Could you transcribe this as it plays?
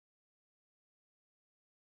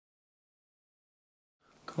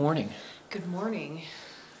Good morning. Good morning.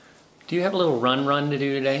 Do you have a little run to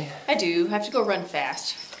do today? I do. I have to go run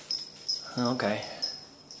fast. Okay.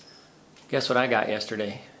 Guess what I got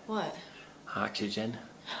yesterday? What? Oxygen.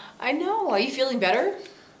 I know. Are you feeling better?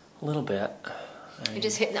 A little bit. You're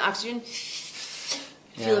just hitting the oxygen?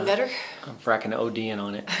 Yeah, Feeling better? I'm fracking ODing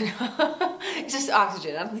on it. It's just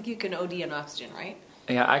oxygen. I don't think you can OD on oxygen, right?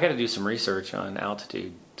 Yeah, I got to do some research on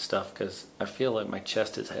altitude stuff because I feel like my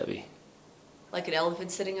chest is heavy. Like an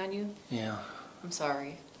elephant sitting on you? Yeah. I'm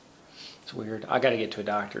sorry. It's weird. I got to get to a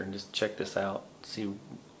doctor and just check this out, see you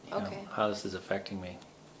know, Okay. how this is affecting me.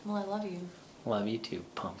 Well, I love you. Love you too,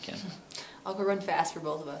 pumpkin. I'll go run fast for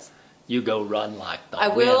both of us. You go run like the I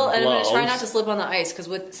will, wind and I'm blows. going to try not to slip on the ice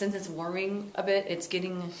because since it's warming a bit, it's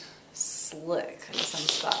getting slick in some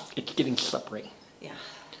spots. It's getting slippery. Yeah.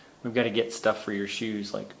 We've got to get stuff for your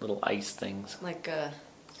shoes, like little ice things. Like,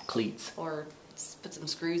 Cleats. or put some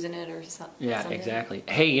screws in it or something. Yeah, exactly.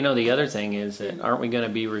 Hey, you know, the other thing is that aren't we going to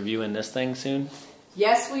be reviewing this thing soon?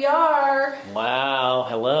 Yes, we are. Wow,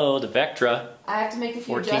 hello, the Vectra. I have to make a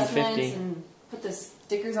few 1450. adjustments and put the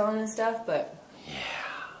stickers on and stuff, but Yeah,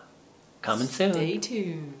 coming soon. stay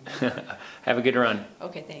tuned. Have a good run.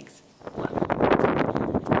 Okay, thanks.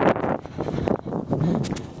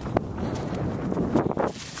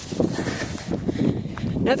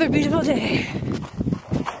 Another beautiful day.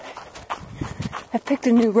 I picked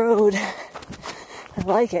a new road. I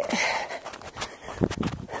like it.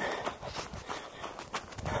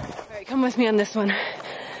 Alright, come with me on this one.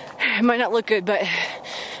 It might not look good, but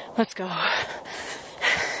let's go. A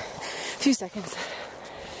few seconds.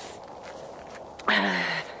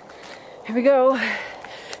 Here we go.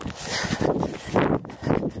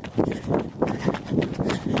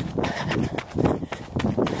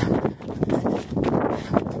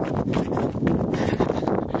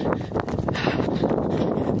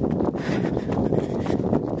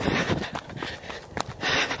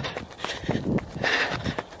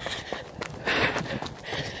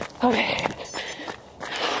 Okay.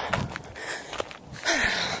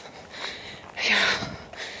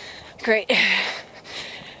 Great.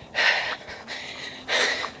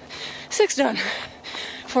 6 done.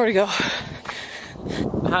 4 to go.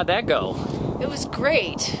 How'd that go? It was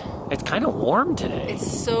great. It's kind of warm today.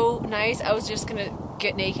 It's so nice. I was just gonna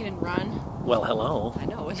get naked and run. Well, hello. I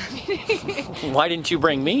know. I Why didn't you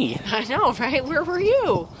bring me? know, right? Where were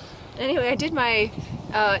you? Anyway, I did my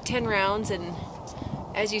 10 rounds, and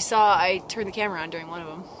as you saw, I turned the camera on during one of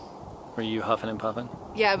them. Were you huffing and puffing?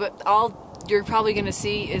 Yeah, but all you're probably gonna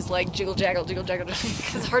see is like jiggle jaggle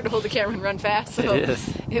because it's hard to hold the camera and run fast. So It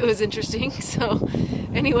is. It was interesting. So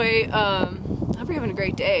anyway, I hope you're having a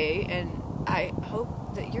great day, and I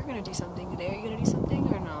hope that you're gonna do something today. Are you gonna do something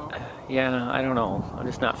or no? Yeah, I don't know. I'm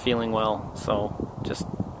just not feeling well, so just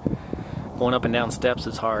going up and down steps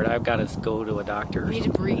is hard. I've got to go to a doctor. You need to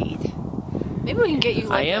breathe. Maybe we can get you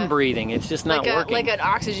like I am breathing. It's just not working. like an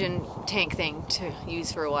oxygen tank thing to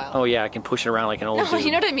use for a while. Oh yeah, I can push it around like an old No, dude.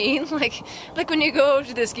 you know what I mean? Like when you go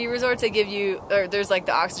to the ski resorts, they give you, or there's like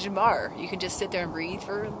the oxygen bar. You can just sit there and breathe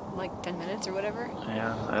for like 10 minutes or whatever.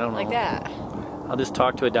 Yeah, I don't know. Like that. I'll just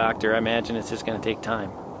talk to a doctor. I imagine it's just going to take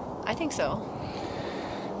time. I think so.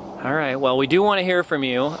 All right. Well, we do want to hear from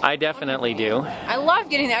you. I definitely do. I love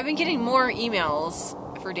getting that. I've been getting more emails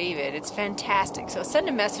for David. It's fantastic. So send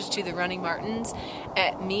a message to TheRunningMartins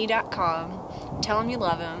at me.com. Tell him you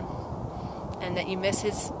love him and that you miss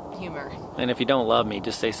his humor. And if you don't love me,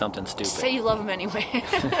 just say something stupid. Just say you love him anyway.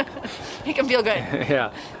 Make him feel good.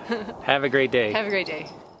 Yeah. Have a great day. Have a great day.